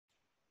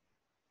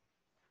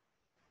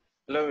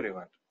Hello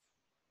everyone.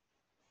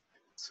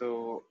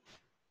 So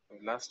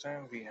last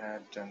time we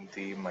had done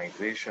the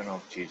migration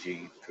of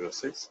GG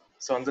process.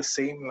 So on the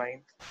same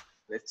line,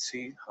 let's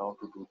see how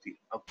to do the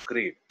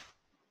upgrade.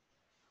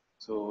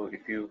 So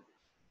if you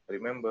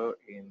remember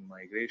in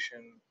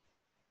migration,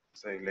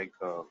 say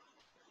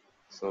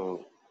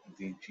so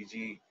the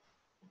GG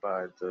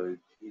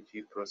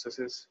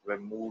processes were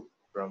moved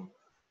from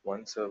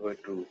one server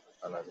to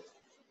another.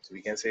 So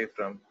we can say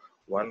from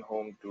one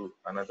home to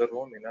another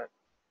home in a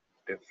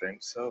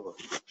different server.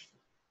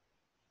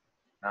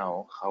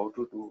 Now, how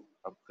to do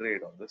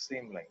upgrade on the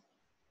same line?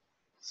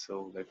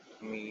 So let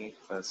me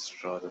first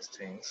draw the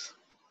things.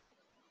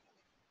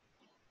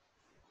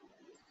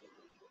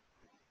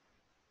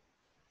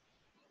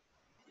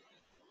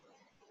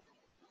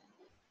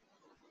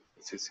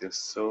 This is your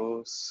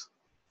source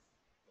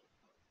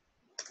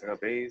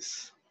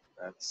database.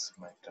 That's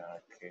my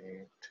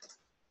target.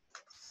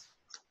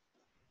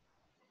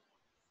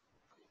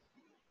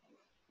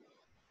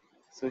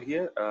 So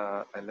here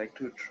I like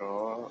to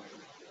draw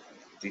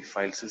the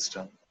file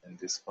system in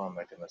this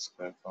format, in a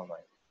square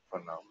format for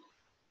now.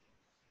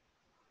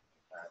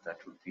 That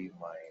would be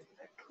my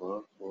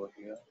network over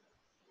here.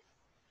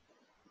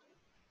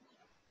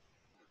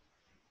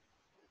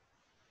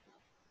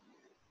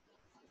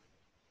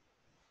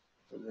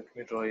 So let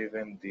me draw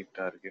even the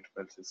target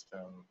file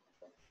system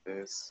like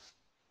this.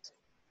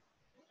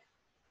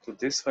 So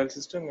this file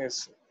system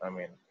is,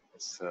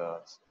 it's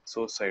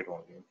source side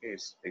only. Okay,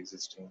 it's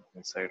existing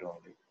inside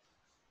only.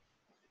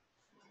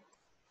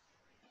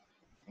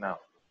 Now,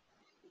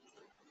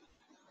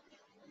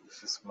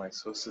 this is my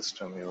source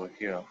system over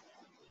here.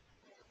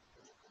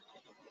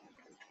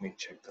 Let me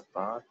check the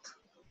path.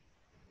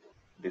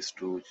 This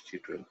to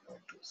G12.20.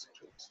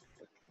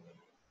 Let me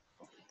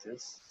copy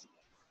this.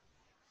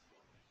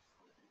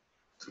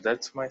 So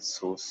that's my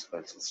source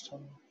file system.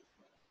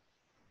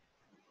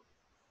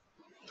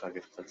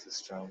 Target file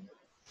system.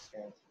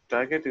 And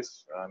target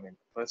is,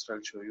 first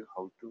I'll show you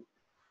how to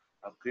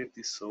upgrade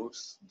the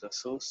source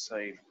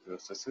side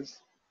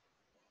processes.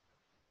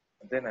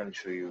 And then I'll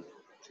show you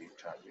the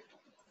target.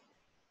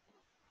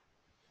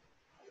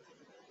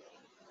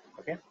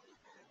 Okay.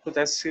 So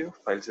that's your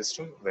file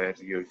system where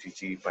your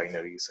GG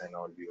binaries and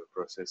all your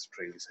process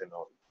trails and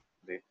all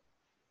they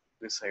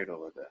reside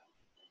over there.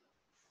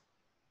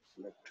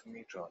 Let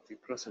me draw the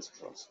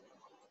processes also.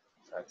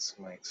 That's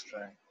my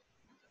extract.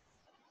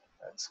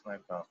 That's my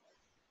bound.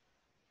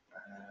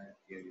 And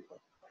here you go.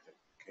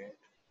 Okay.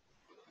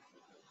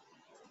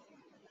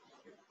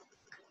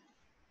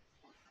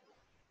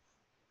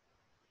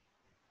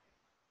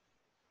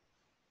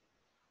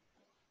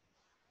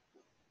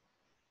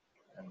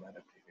 And my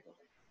replicate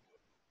over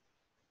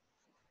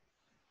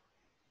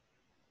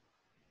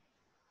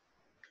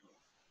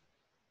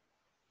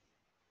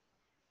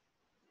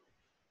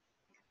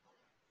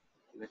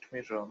here. Let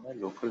me draw my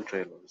local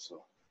trail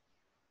also.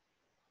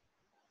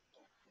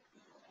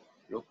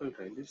 Local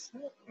trail is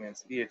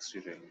means ext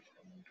trail.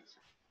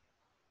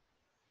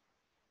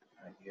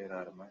 And here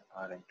are my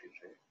rmt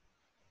trail.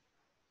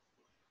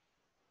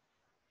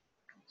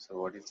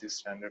 So what is the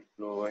standard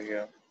flow over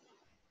here?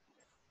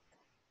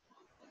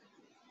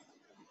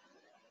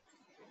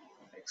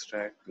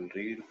 Extract will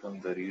read from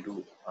the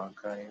redo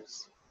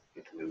archives.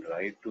 It will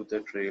write to the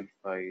trail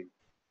file,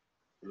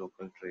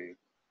 local trail.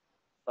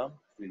 Some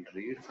will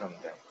read from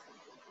them,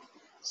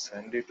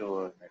 send it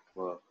over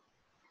network.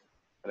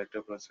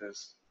 Collector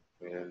process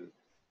will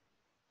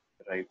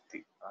write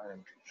the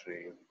rmt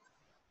trail,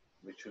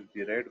 which will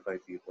be read by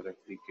the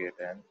replicate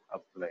and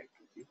applied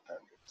to the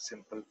target.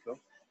 Simple flow,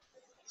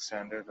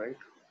 standard, right?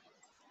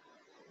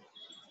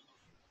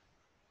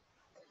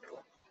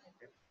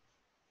 Okay.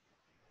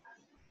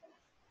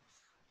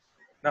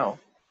 Now,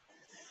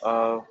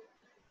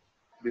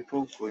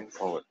 before going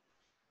forward,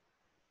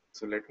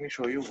 so let me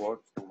show you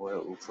what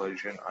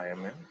version I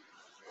am in.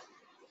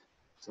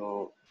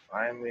 So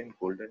I am in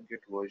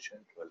GoldenGate version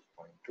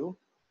 12.2.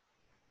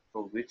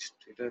 For which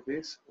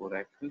database?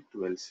 Oracle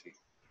 12c.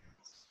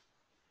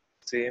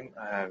 Same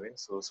I have in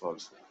source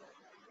also.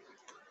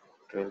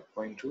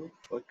 12.2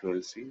 for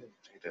 12c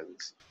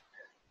database.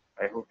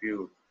 I hope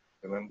you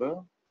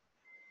remember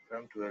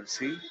from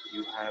 12c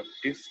you have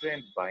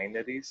different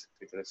binaries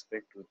with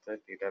respect to the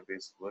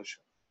database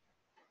version.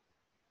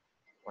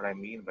 What I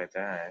mean by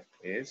that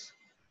is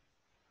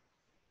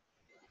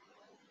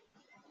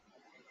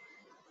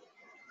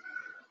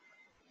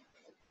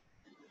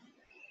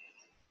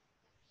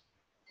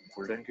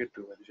GoldenGate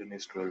version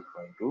is 12.2.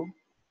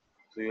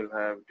 So you'll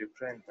have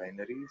different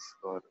binaries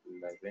for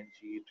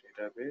 11G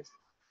database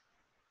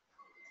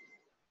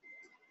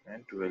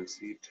and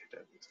 12C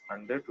database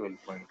under 12.2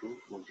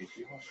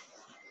 OGG1.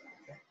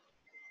 Okay.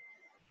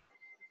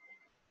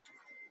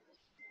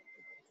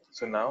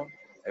 So now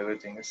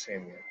everything is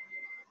same here.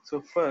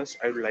 So first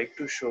I would like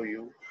to show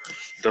you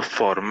the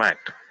format.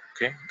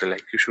 Okay, I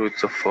like to show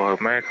the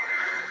format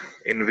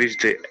in which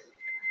the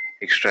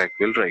extract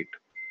will write.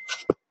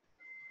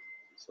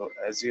 So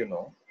as you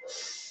know,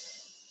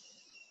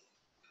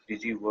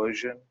 GG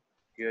version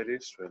here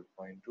is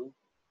 12.2.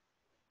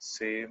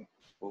 Same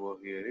over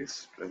here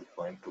is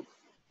 12.2.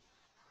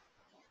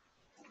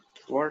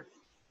 What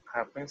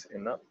happens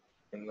in a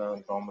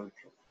normal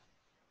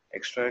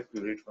extract?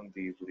 You read from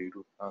the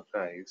redo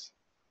archives,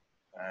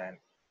 and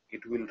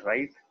it will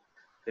write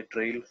the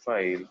trail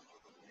file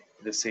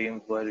the same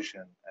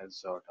version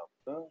as out of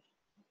the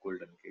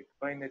GoldenGate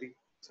binary.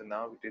 So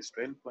now it is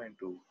 12.2.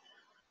 So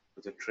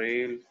the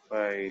trail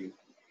file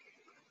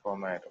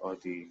format or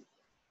the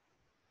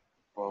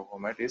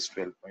format is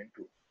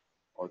 12.2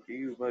 or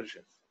the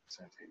version.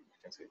 Essentially, you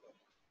can say that.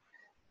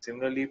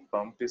 Similarly,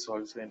 pump is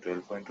also in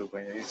 12.2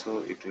 binary, so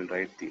it will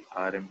write the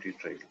RMT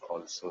trail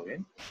also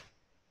in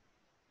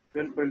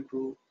 12.2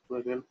 to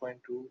 12.2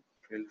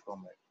 trail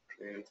format.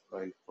 Trail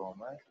file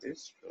format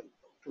is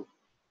 12.2.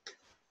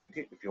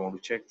 Okay, if you want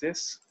to check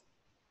this,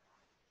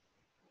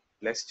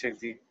 let's check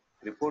the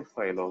report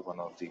file of one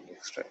of the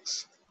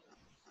extracts.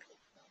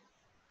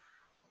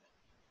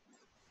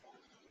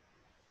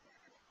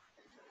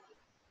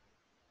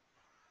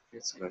 Okay,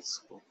 so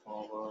let's go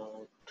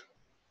forward.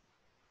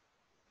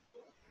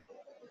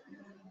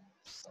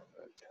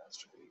 Somewhere it has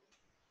to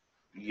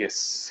be.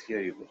 Yes, here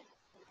you go.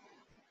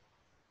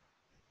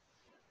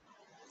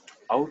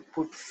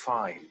 Output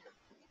file,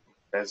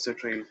 that's the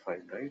trail file,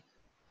 right?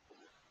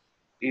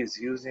 Is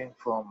using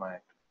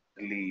format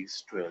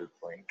release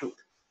 12.2.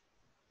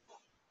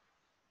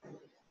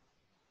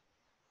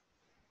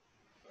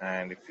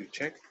 And if you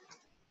check,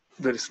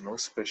 there is no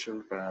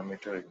special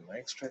parameter in my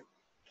extract.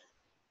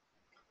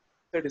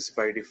 That is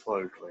by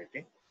default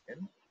writing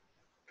in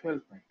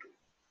 12.2,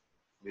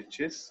 which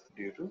is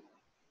due to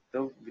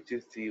which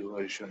is the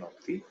version of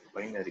the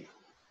binary.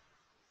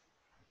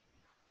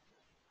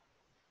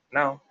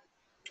 Now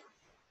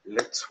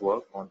let's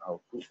work on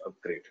how to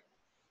upgrade.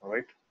 All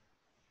right.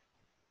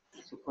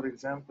 So for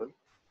example,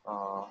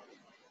 uh,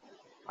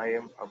 I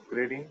am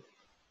upgrading.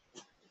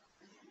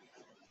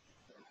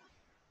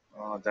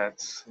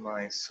 That's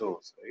my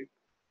source, right?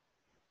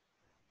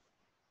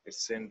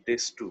 It's in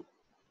disk 2.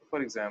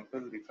 For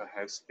example, if I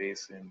have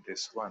space in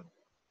disk 1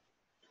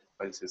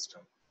 file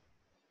system,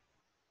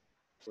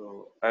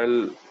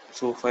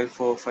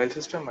 for file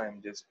system,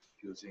 I'm just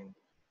using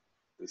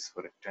this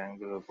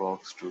rectangular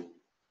box to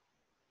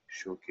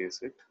showcase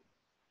it.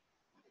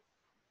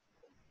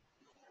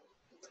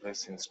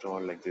 Let's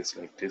install like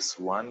this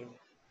one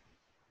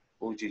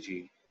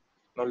OGG.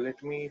 Now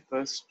let me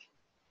first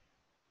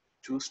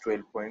choose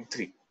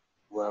 12.3.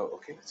 Wow,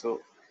 okay,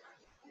 so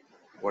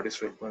what is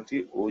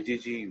 12.3?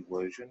 OGG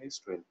version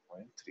is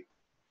 12.3.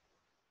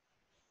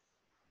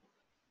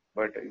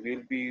 But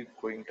we'll be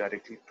going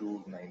directly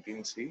to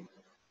 19C.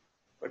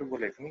 But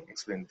let me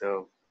explain.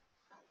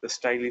 The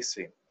style is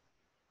same,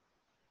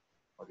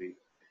 or the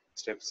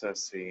steps are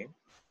same.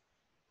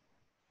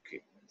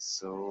 Okay,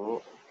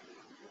 so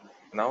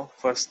now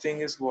first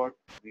thing is what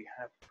we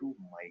have to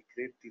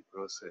migrate the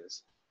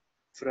process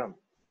from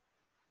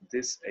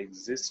this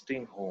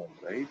existing home,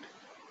 right?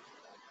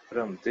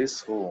 From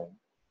this home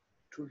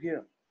to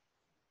here.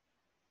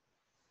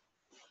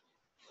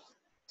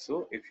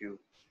 So if you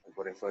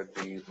refer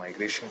the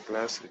migration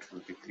class, it will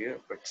be clear,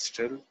 but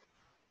still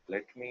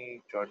let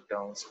me jot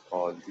down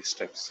all the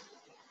steps.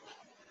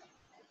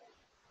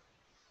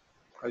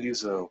 I'll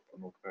use a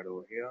notepad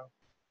over here.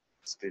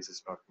 Space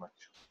is not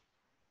much.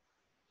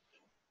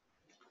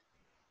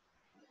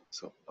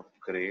 So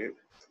upgrade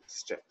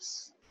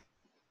steps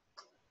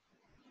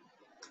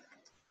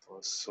for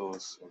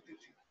source OGG.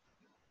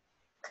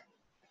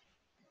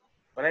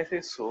 When I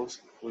say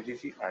source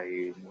OGG,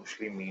 I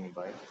mostly mean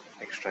by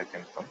extract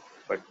and pump,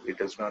 but it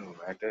does not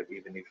matter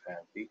even if I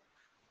have the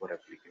core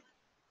application.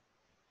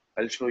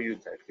 I'll show you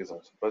that case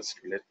also. First,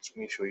 let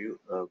me show you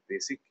a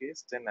basic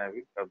case, then I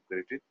will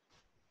upgrade it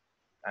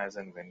as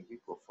and when we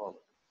go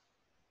forward.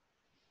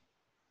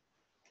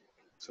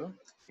 So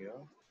here,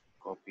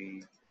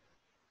 copy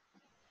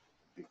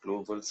the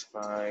globals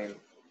file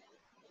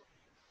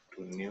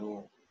to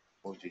new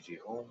OGG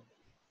home,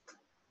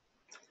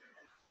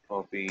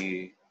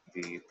 copy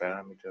the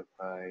parameter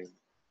file,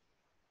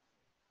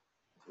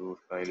 root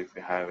file if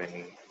you have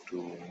any,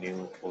 to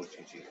new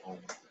OGG home,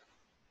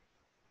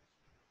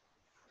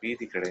 be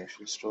the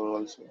credential store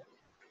also,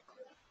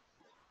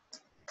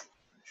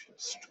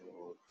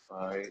 store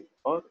file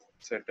or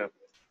setup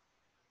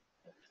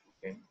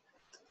in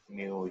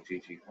new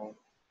OGG home.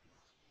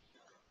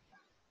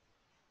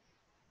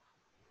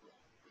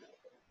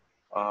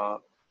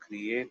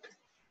 Create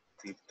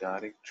the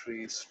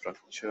directory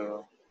structure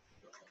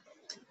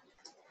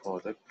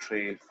for the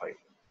trail file.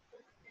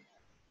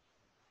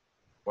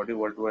 What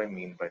do I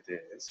mean by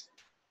this?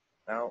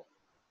 Now,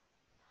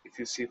 if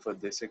you see for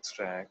this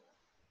extract,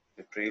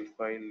 the trail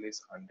file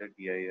is under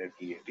dir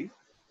dat.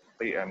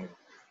 I mean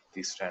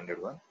the standard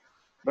one,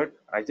 but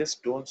I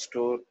just don't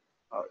store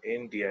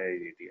in dir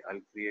dat.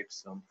 I'll create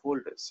some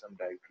folders, some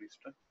directory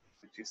structure,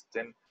 which is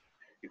then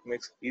it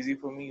makes easy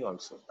for me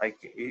also.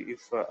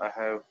 If I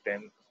have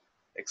 10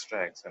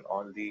 extracts and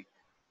all the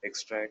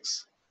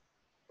extracts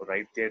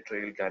write their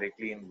trail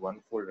directly in one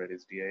folder, that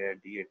is dir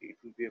dat, it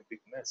will be a big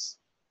mess.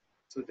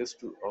 So just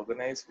to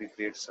organize, we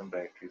create some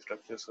directory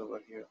structures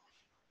over here.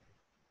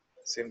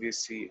 Same we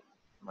see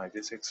my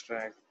this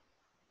extract,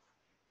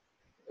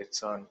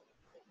 it's on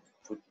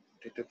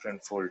a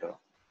different folder.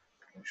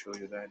 I can show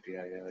you that,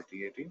 yeah,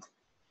 DAT.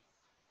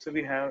 So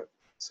we have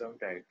some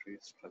directory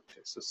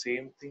structure. So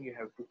same thing you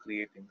have to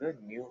create in the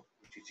new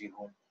GG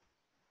home.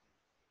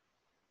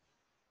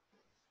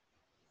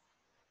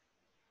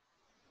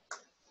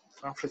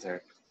 After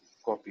that,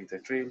 copy the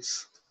trail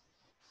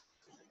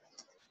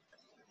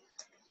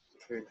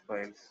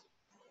files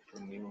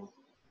to new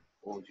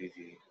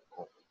OGG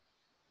home.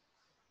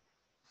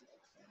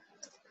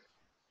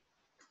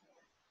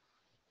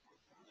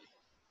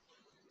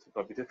 So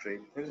copy the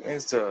trail file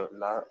means the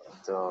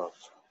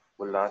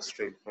last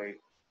trail file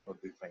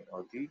would be fine,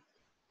 or the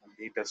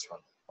latest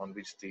one on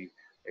which the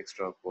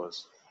extract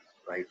was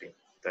writing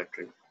that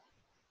trail.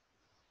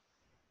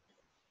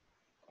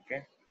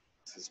 Okay,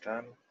 this is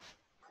done.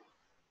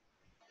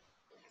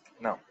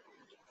 Now,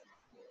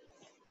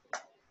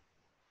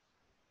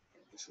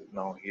 this is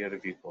now here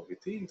we go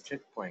with the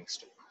checkpoint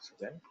step. So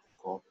then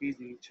copy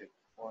the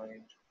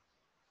checkpoint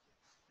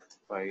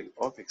file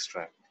of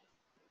extract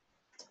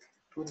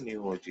to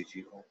new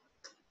OGG home.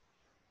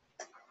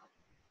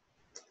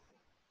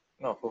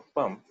 Now for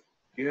pump,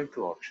 you have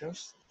two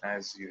options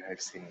as you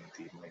had seen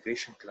in the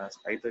migration class.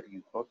 Either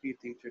you copy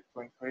the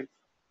checkpoint file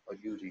or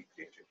you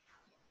recreate it.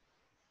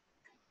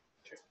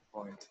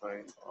 Checkpoint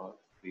file or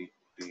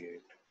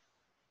recreate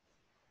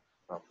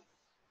pump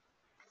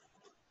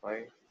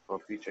file.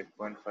 Copy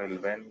checkpoint file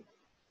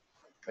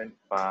when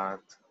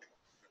path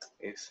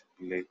is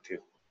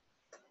relative.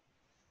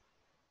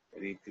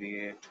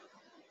 Recreate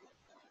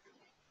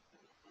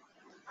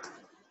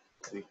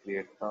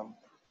pump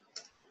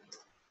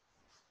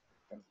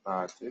when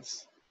path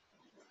is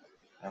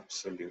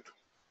absolute.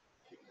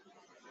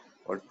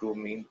 What do you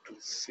mean to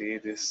say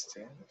this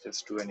thing?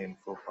 Just do an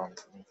info pump,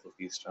 info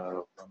p star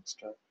or pump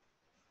star.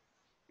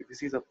 If you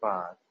see the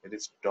path, it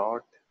is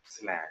dot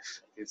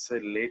slash. It's a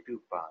relative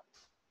path.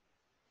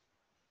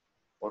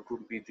 What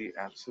would be the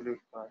absolute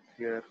path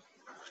here?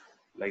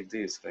 Like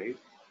this, right?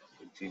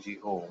 GG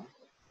home.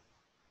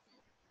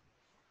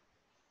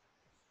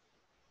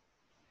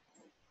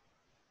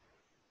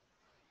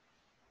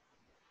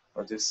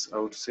 Or this, I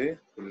would say,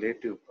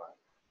 relative path.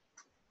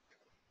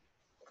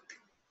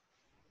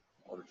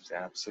 Or it's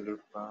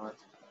absolute path.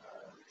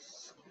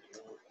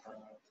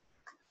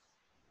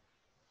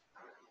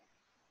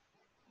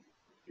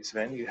 Is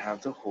when you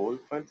have the whole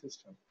file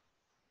system.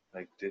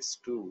 Like this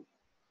too.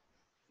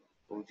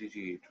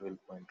 OGG 12.2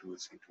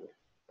 C12,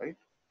 right?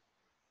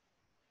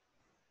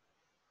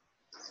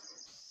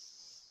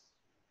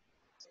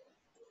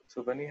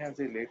 So when you have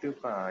the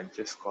relative path,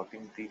 just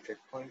copying the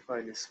checkpoint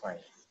file is fine.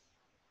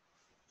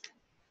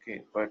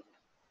 Okay, but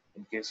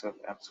in case of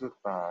absolute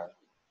path,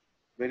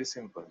 very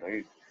simple,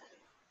 right?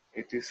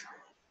 It is,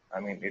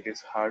 it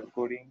is hard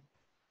coding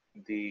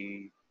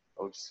the,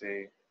 I would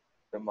say,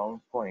 the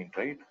mount point,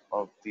 right,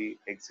 of the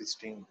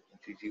existing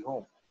GG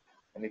home.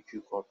 And if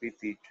you copy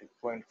the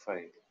checkpoint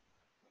file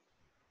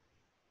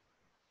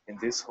in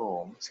this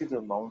home, see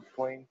the mount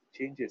point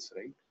changes,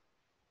 right?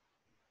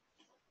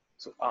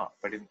 So,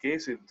 but in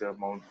case if the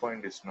mount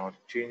point is not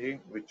changing,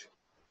 which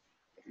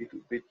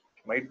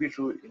might be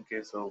true in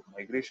case of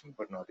migration,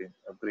 but not in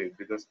upgrade,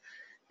 because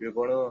you're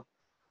going to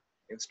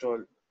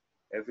install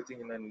everything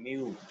in a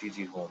new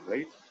GG home,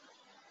 right?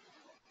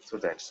 So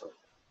that's all.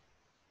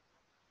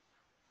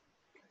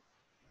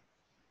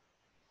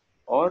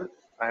 Or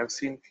I have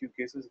seen few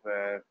cases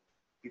where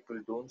people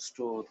don't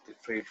store the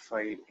freight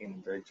file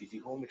in the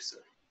GG home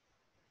itself.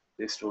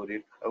 They store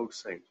it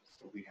outside.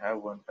 So we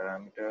have one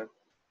parameter.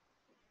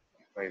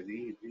 If I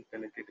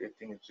recollect it, I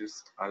think it's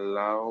just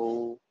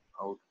allow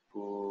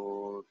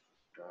output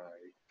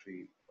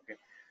directory. Okay.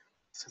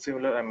 So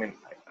similar,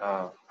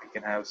 I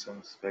can have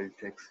some spell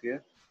checks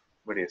here.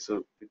 But yeah,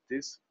 so with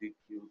this, we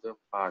give the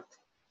path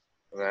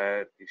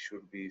where it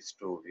should be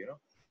stored,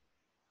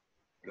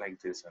 like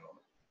this and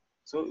all.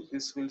 So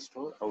this will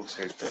store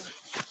outside the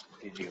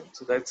AGM.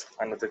 So that's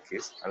another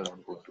case. I'll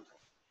not go into that.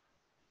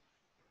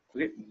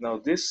 Okay, now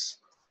this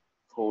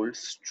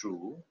holds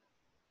true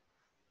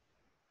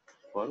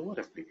for our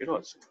replicate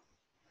also.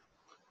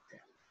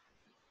 Okay.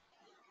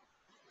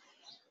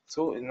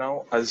 So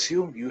now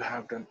assume you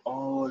have done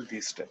all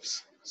these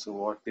steps. So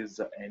what is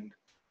the end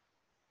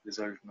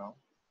result now?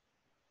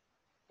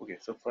 Okay,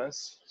 so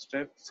first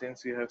step,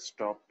 since you have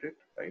stopped it,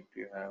 right?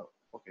 You have,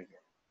 okay.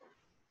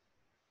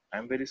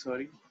 I'm very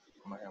sorry.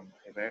 My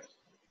bad.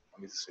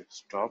 Let me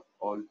stop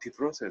all the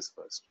process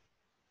first.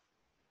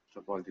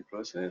 Stop all the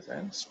process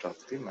and stop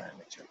the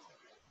manager.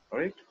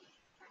 Alright?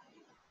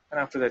 And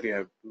after that you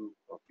have to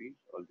copy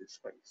all these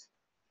files.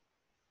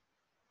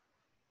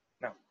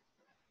 Now,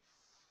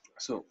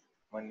 so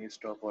when you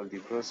stop all the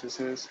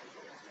processes,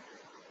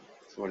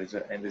 so what is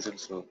the end result?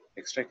 So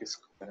extract is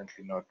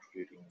currently not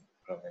reading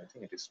from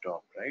anything, it is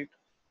stopped, right?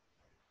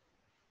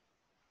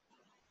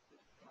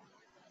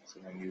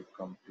 So when you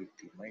complete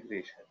the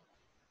migration,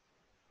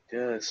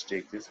 just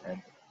take this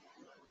and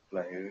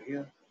apply over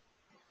here.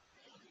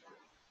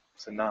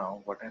 So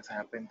now what has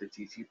happened, the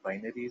GG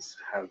binaries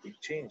have been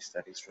changed,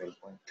 that is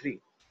 12.3.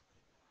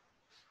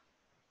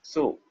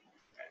 So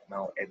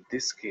now at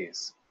this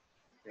case,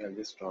 I'll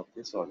just stop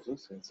this also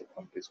since the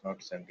pump is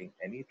not sending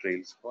any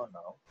trails for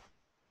now.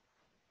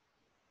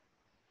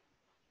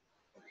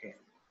 Okay.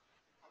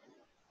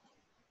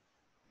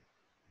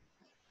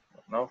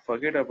 Now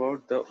forget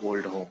about the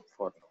old home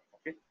for now.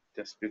 Okay.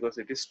 Just because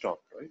it is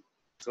stopped, right?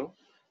 So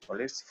now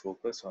let's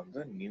focus on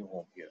the new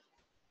home here.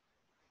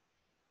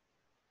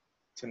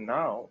 So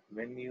now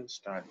when you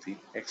start the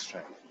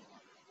extract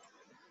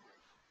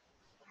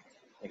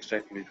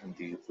it from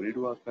the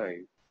redo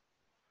archive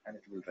and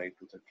it will write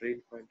to the trail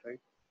file, right?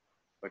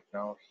 But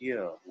now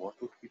here, what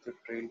would be the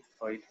trail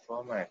file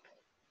format?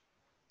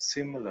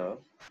 Similar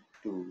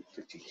to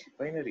the GG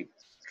binary.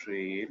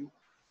 Trail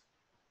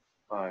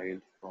file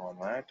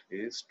format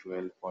is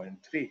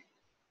 12.3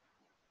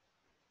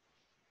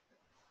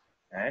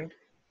 and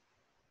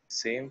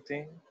same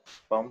thing,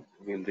 pump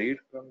will read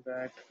from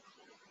that,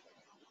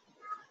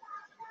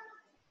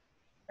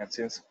 and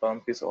since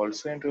pump is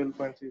also in 12.3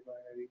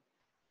 binary,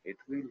 it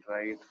will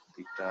write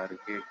the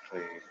target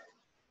trail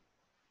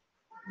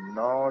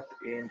not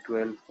in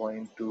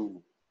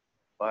 12.2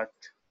 but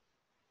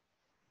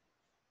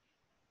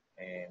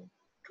in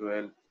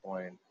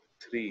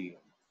 12.3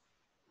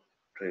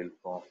 trail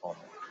format.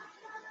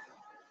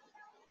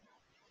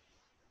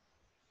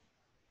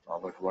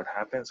 But what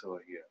happens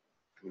over here?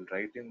 It will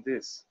write in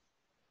this,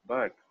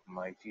 but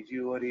my GG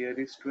over here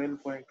is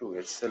 12.2.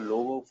 It's the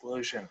lower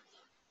version.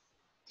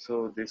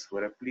 So this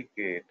will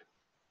replicate,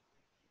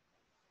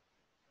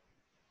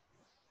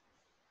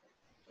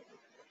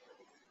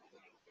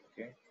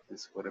 okay,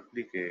 this will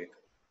replicate,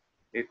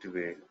 it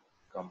will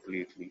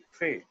completely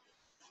fail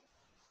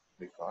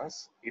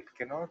because it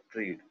cannot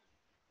read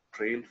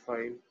trail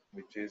file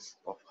which is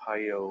of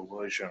higher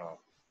version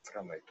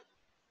from it.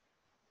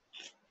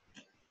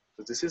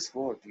 So this is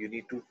what you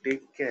need to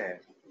take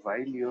care while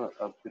you are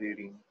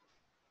upgrading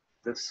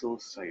the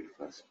source side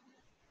first.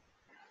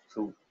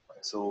 So,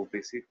 so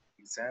basic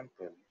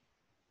example,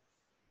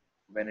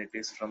 when it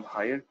is from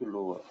higher to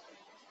lower,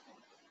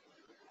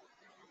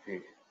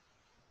 okay,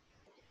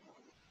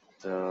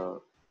 the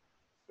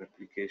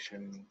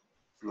replication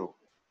flow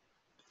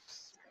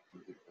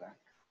will be black.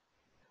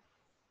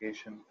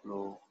 Replication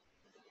flow,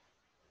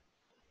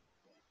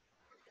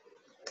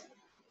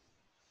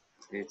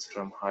 it's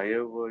from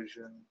higher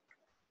version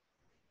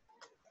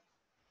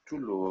to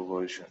lower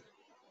version.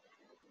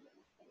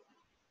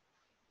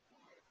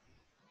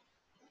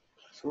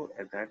 So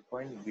at that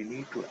point, we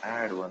need to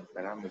add one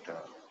parameter,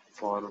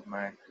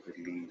 format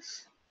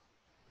release,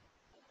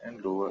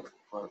 and lower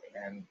for,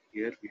 and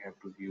here we have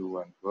to give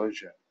one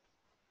version,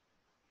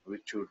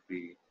 which should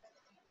be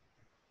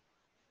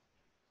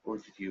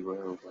OGG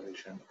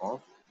version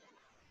of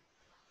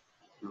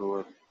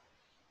lower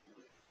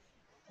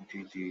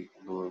GG,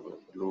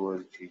 lower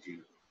GG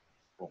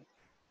home.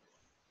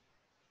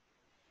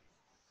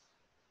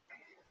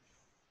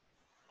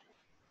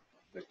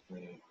 Let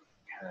me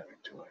have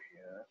it over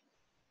here.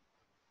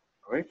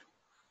 Alright,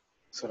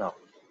 so now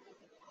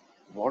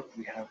what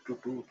we have to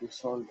do to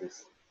solve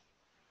this?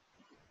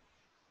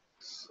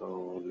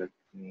 So let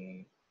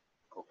me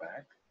go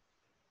back.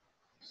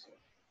 So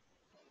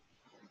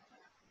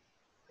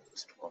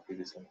just copy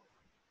this and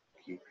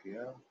keep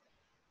here.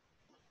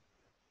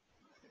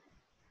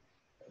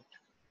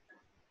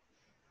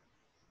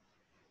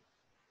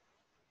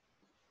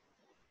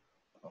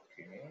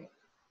 Okay.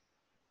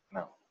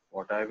 Now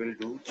what I will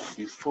do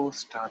before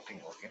starting,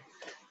 okay,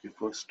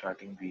 before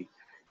starting the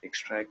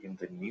extract in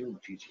the new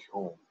GG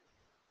home,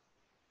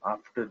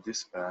 after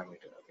this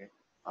parameter, okay,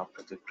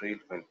 after the trail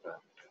file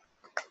parameter,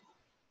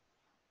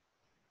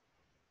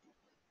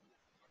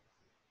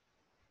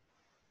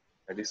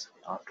 that is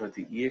after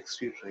the ext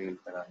trail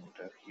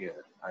parameter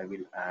here, I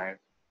will add,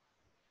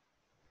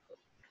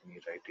 let me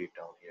write it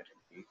down here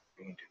in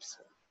the paint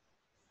itself.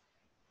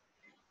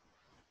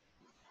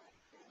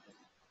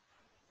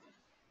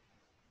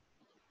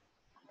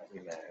 I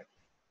will add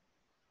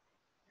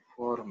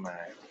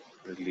format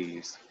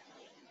release.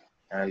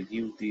 I'll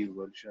give the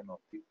version of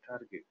the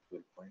target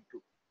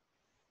 12.2.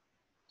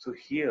 So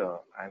here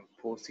I'm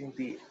forcing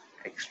the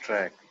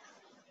extract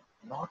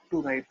not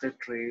to write the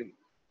trail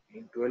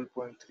in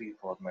 12.3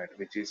 format,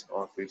 which is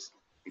of its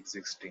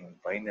existing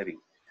binary,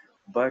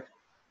 but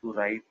to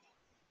write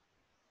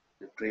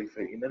the trail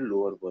file in a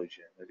lower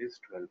version, that is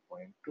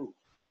 12.2. So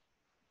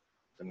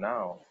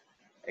now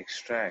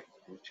extract,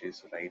 which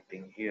is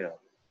writing here,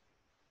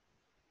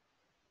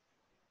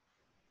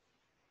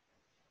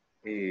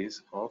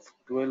 is of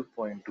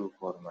 12.2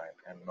 format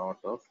and not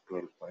of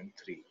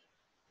 12.3.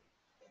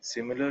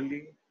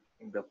 Similarly,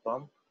 in the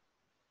pump,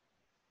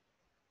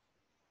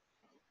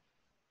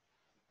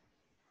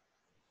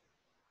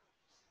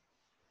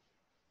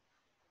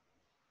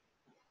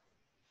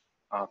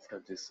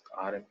 after this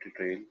RMT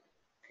trail,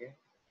 okay,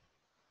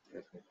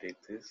 let me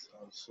take this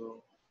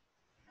also.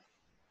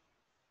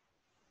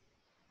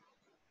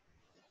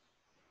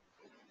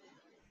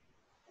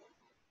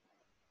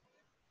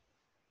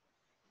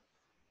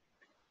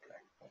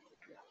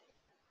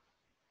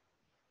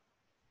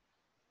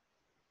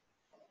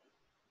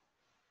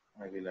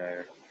 I will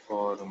add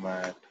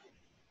format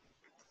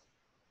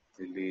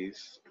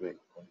release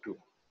 12.2.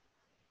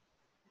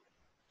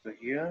 So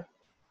here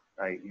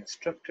I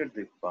instructed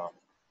the PAM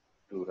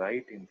to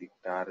write in the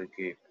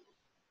target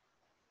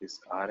this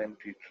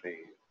RMT tray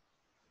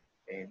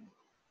in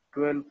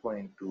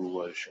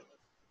 12.2 version.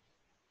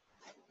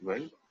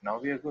 Well, now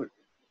we are good.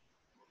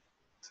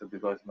 So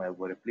because my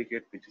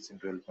replicate which is in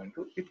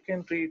 12.2, it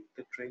can read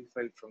the trail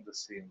file from the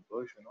same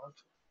version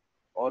also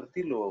or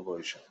the lower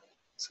version.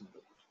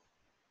 Simple.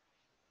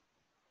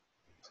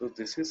 So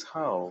this is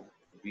how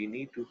we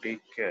need to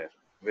take care.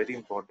 Very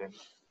important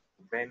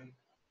when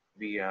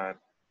we are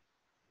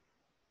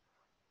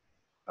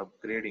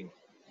upgrading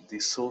the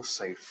source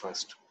side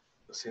first.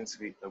 So since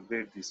we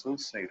upgrade the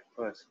source side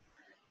first,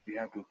 we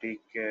have to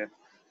take care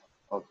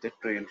of the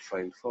trail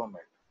file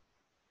format.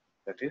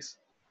 That is,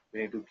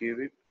 we need to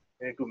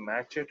we need to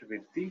match it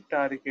with the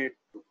target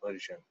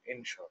version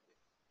in short.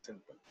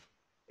 Simple.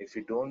 If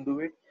you don't do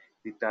it,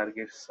 the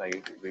target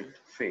side will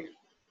fail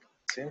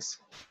since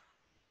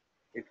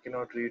it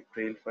cannot read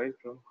trail file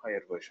from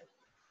higher version.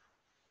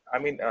 I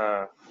mean,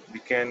 we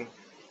can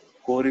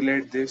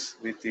correlate this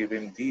with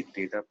even the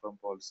data pump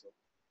also.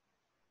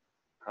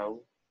 How?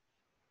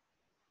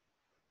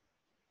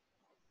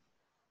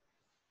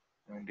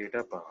 In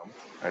data pump,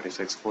 that is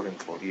export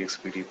import,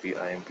 expdp,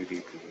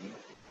 impdp.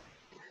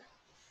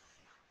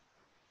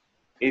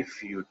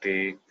 If you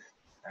take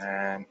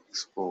and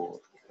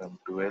export from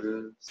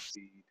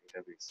 12c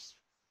database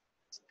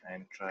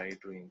and try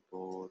to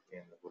import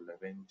in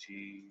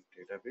 11g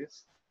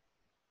database,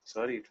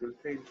 sorry, it will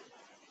fail.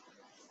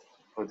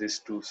 For this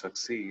to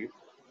succeed,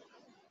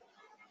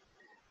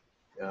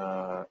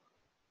 you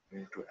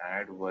need to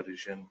add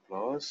version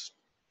clause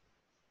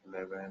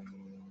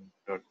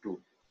 11.2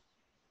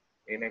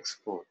 in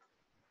export,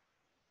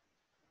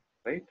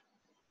 right?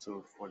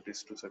 So for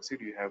this to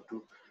succeed, you have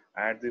to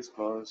add this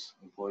clause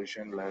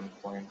version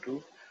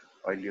 11.2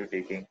 while you're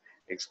taking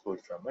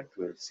export from a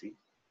 12c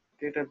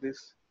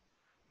database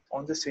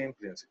on the same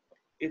principle.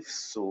 If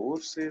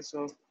source is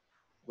of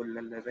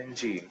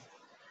 11g,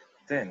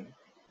 then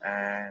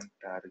and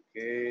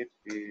target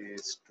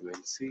is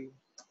 12c,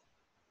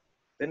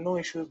 then no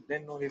issue,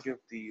 then no need of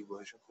the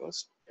version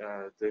clause.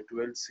 The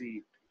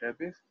 12c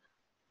database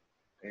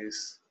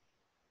is,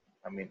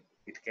 I mean,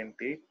 it can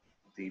take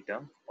the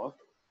dump of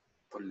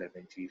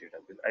 11g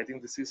database. I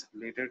think this is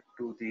related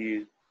to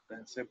the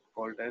concept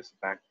called as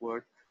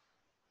backward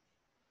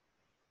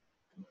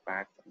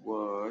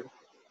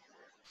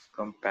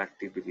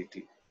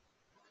compatibility.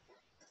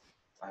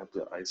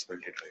 I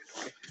spelled it right.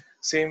 Okay.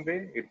 Same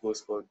way it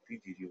goes for the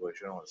GG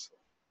version also.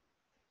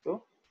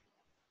 So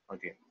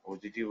again,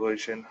 OGG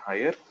version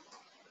higher,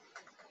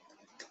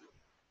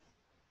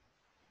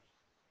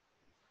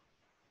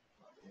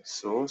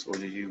 source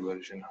OGG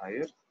version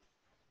higher,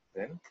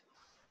 then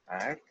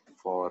add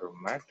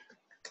format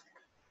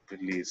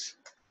release.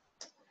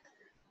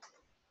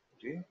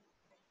 Okay,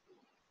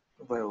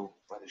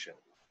 version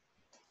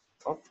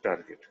of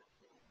target.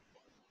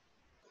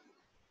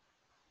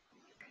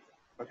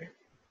 Okay,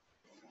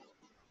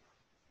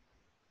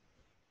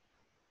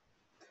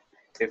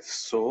 if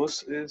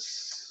source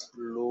is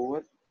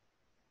lower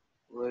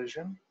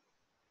version,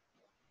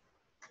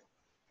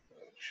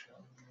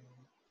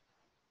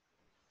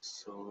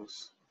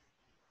 source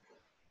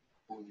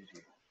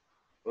OGG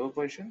lower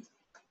version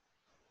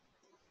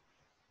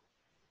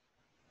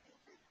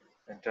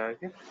and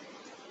target,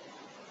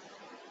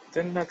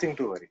 then nothing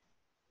to worry.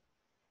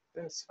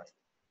 Then it's fine.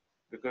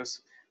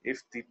 Because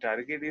if the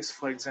target is,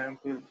 for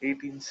example,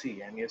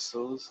 18C and your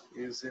source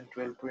is in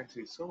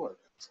 12.3, so what?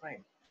 It's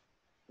fine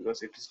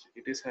because it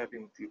is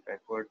having the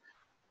backward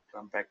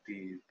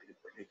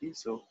compatibility.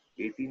 So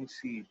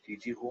 18C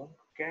GG home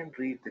can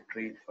read the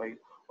trail file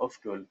of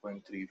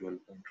 12.3, 12.2,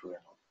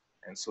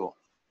 and so on.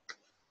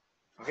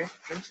 Okay,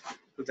 friends.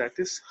 So that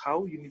is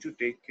how you need to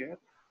take care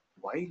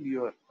while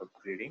you are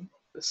upgrading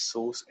the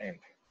source end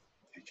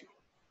GG.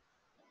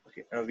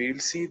 Okay, now we will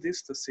see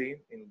this the same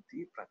in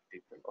the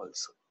practical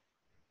also.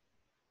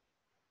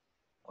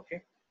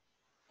 Okay.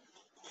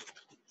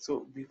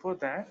 So before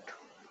that,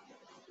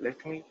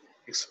 let me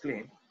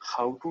explain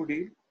how to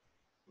deal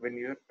when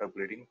you're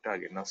upgrading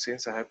target. Now,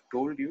 since I have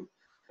told you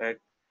that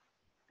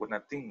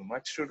nothing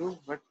much to do,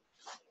 but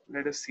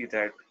let us see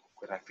that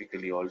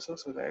graphically also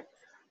so that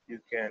you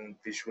can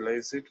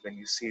visualize it when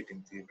you see it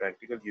in the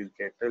practical, you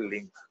get a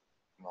link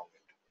among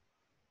it.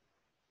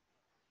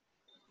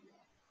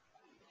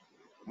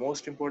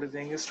 Most important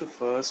thing is to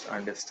first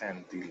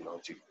understand the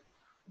logic.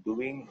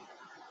 Doing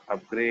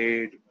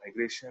upgrade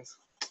migrations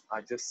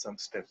are just some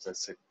steps,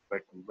 that's it.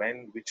 But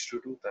when, which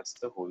to do, that's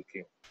the whole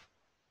game.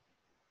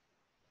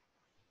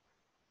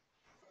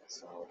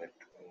 So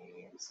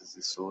this is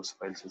the source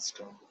file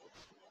system.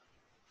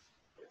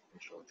 Let me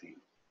show the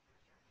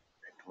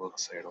network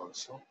side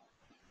also.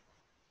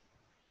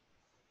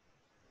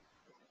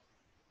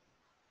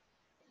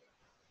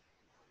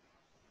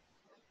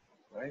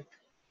 Right?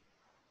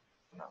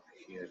 Now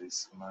here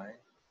is my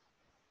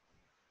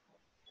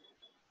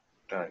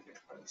target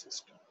file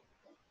system.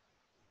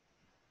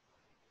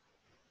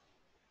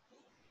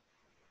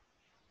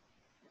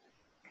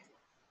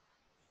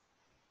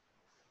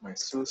 my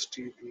source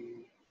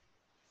TB,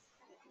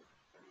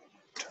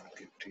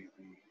 target TB.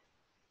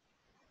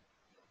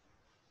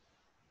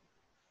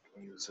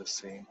 Use the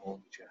same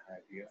home which I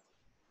have here.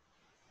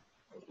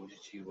 The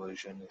OGG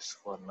version is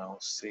for now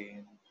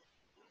same.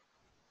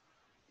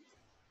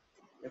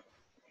 Yep.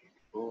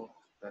 Oh,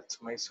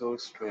 that's my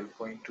source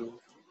 12.2.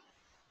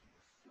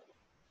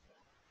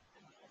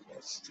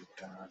 That's the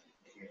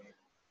target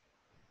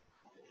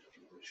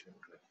version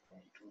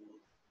 12.2.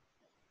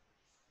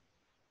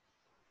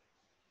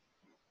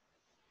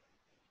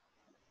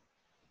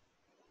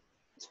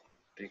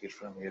 Take it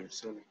from here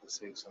itself to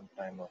save some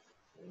time of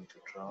going to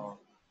draw.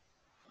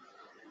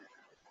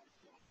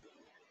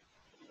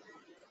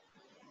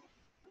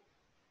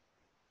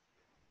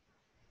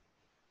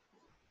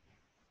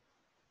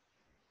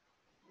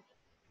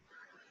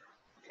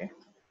 Okay,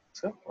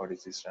 so what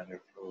is the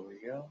standard flow over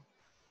here?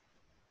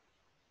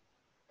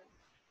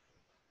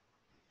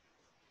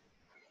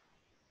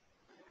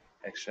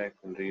 Extract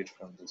will read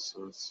from the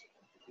source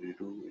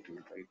redo, it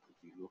will write to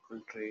the local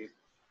trade.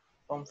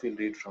 Pump will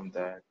read from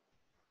that,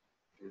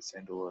 it will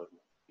send over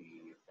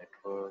the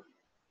network.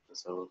 The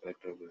server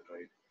collector will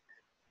write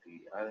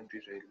the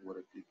RMT trail over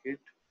replicate,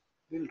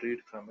 will read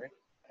from it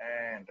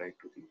and write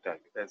to the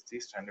target. That's the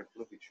standard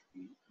flow which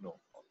we know.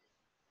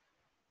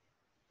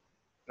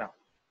 Now,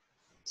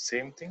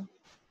 same thing.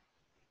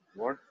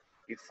 What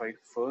if I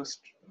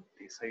first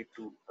decide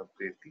to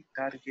upgrade the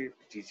target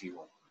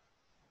GG1?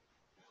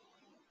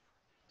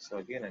 So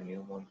again, a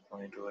new mode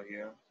point over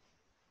here.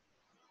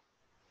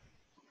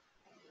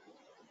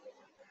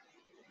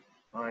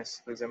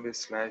 Nice. For example,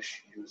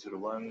 slash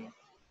user1.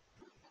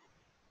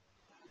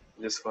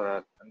 Just for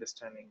our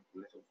understanding,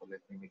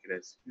 let me make it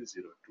as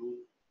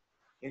u02.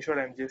 In short,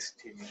 I'm just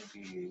changing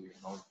the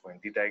mount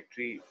point. The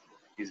directory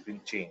has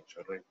been changed,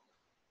 alright?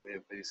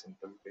 Very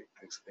simple way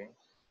to explain.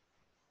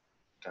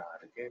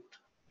 Target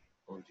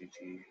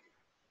OGG.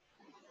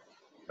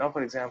 Now,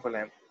 for example,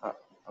 I'm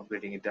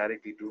upgrading it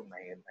directly to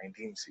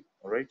 19C,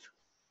 alright?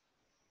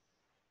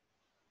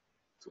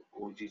 So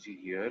OGG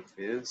here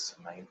is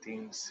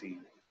 19C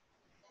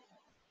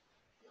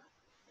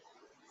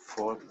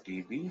for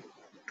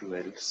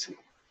DB12C.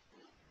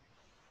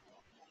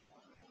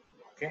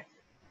 Okay.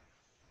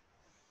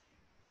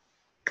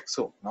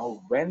 So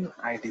now when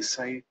I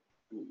decide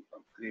to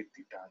upgrade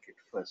the target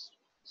first,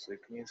 so it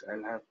means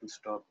I'll have to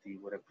stop the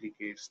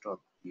replicate, stop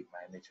the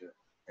manager,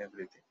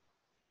 everything,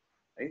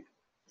 right?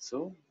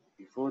 So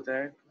before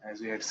that,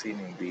 as we had seen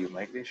in the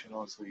migration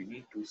also, you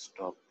need to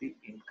stop the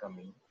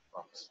incoming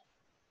pumps.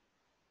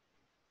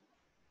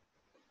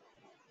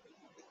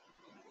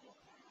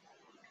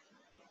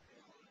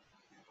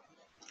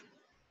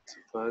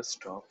 First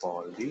stop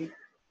all the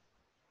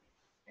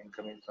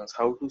incoming pumps.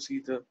 How to see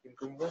the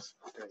incoming pumps?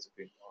 It has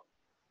been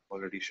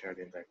already shared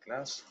in that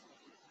class.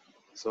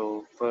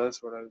 So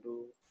first what I'll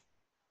do,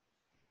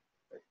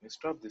 let me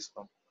stop this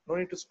pump. No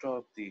need to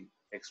stop the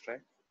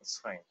extract, it's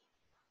fine.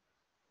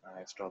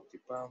 I stop the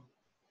pump.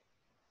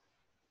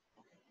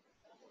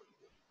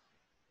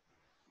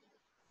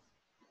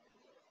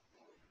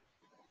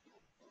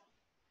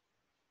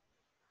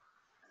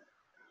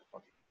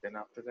 Okay. Then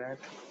after that,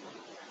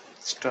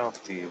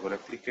 stop the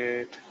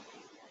replicate.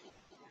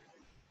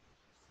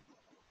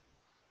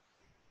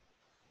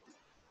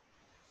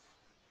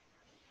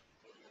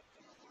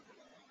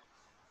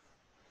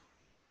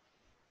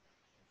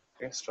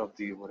 Okay, stop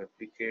the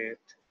replicate.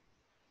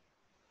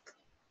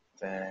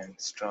 Then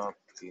stop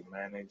the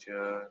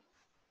manager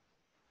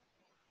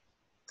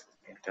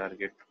and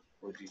target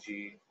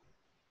OGG.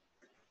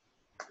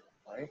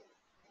 Right.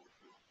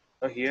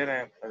 Now here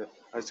I am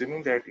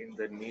assuming that in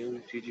the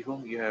new GG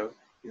home you have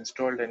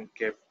installed and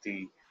kept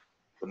the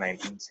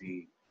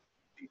 19C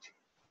GG.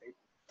 Right?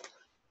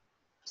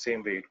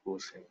 Same way it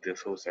goes in the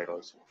source side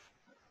also.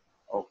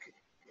 Okay.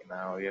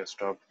 Now we have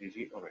stopped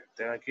GG. Alright.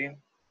 Then again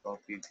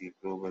copy the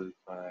global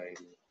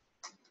file,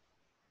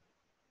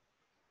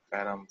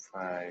 param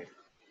file,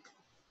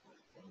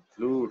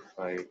 include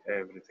file,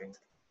 everything.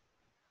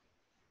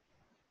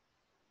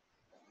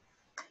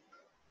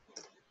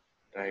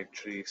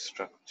 Directory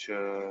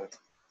structure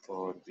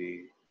for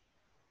the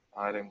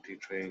RMT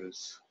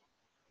trails.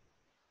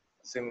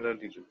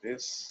 Similarly to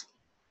this,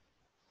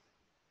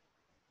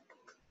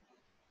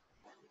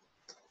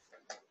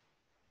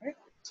 right?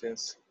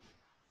 Since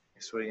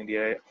storing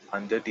DI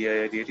under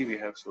DIIDT, we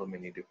have so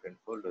many different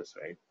folders,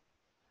 right?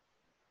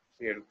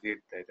 We have to create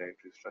the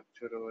directory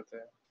structure over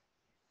there.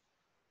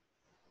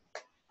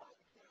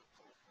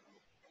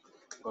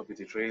 Copy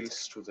the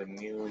trails to the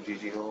new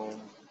GG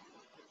home.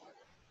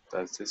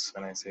 That's this.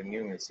 When I say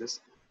new, is this.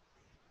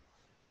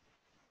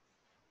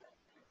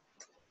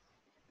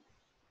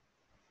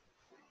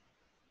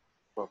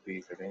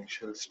 Copy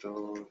credential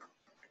store.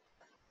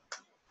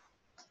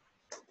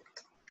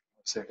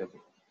 Set up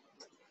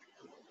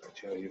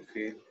whichever you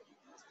feel.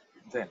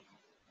 Then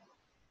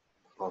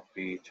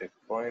copy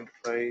checkpoint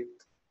file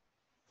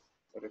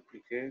for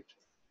replicate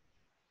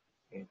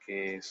in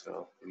case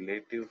of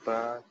relative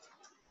path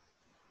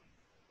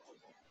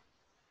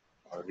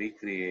or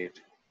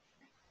recreate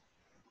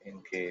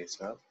in case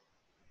of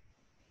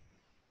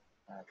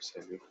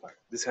Absolutely fine.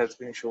 This has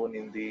been shown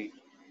in the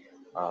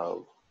uh,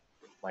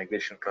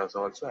 migration class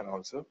also, and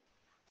also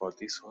for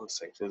this whole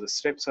site. So the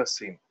steps are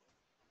same.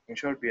 In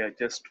short, we are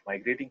just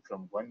migrating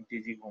from one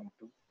GG home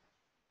to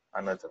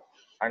another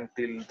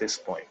until this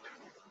point.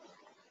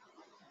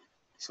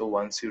 So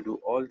once you do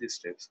all these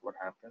steps, what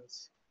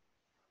happens?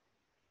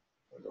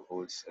 The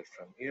whole set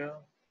from here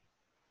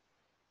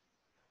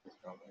is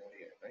now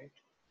here, right?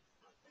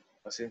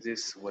 Now, since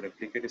this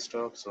replicate is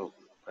stopped, so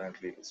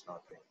currently it's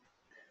not doing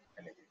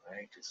anything,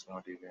 right? It's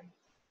not even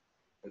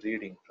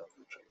reading from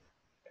the tray.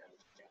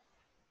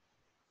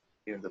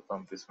 Even the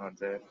pump is not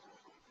there,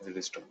 it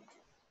is stopped.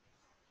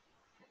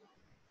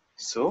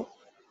 So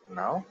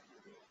now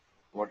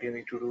what you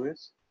need to do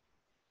is,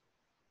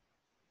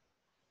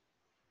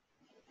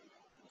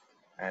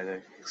 as I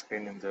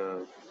explained in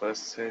the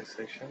first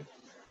session,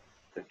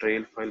 the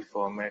trail file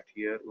format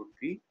here would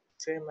be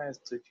same as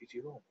the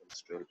GG home.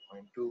 It's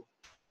 12.2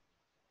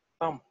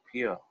 pump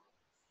here.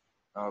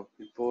 Now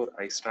before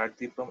I start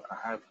the pump, I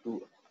have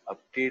to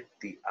update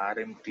the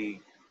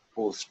RMT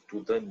host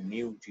to the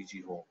new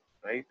GG home,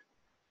 right?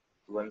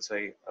 Once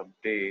I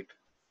update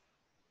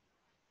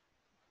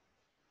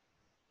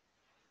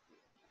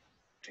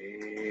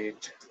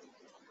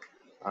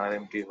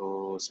RMT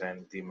host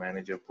and the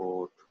manager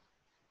port,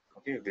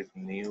 okay, with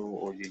new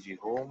OGG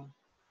home,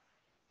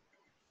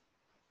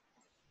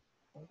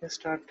 okay,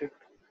 start it.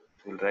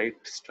 It will write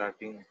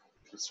starting,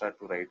 it will start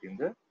to write in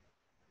the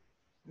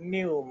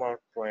new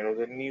mark point or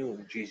the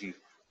new GG,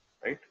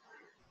 right?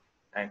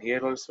 And here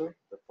also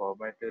the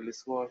format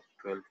is what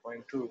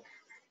 12.2,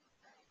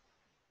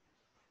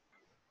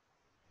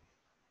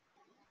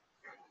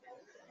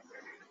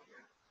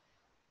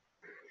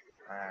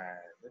 and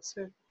that's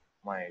it.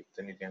 My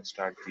then you can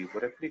start the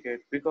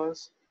replicate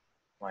because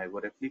my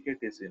replicate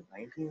is in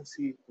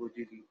 19C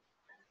OGD,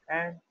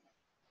 and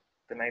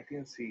the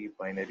 19C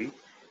binary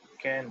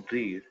can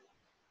read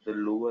the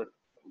lower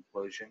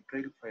version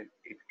trail file.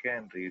 It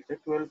can read the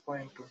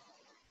 12.2.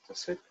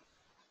 That's it.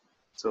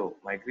 So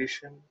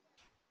migration,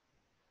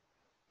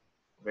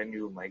 when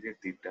you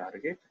migrate the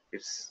target,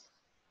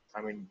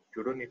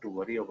 you don't need to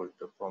worry about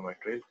the format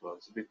trail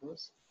clause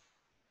because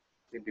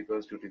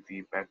due to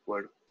the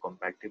backward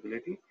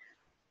compatibility,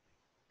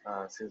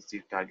 since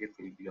the target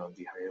will be on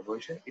the higher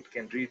version, it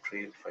can read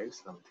trail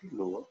files from the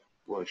lower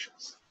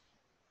versions.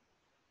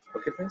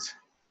 Okay, friends.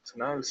 So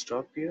now I'll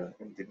stop here.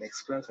 In the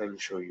next class, I will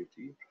show you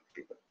the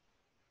practical.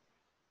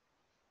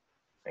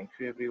 Thank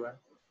you, everyone.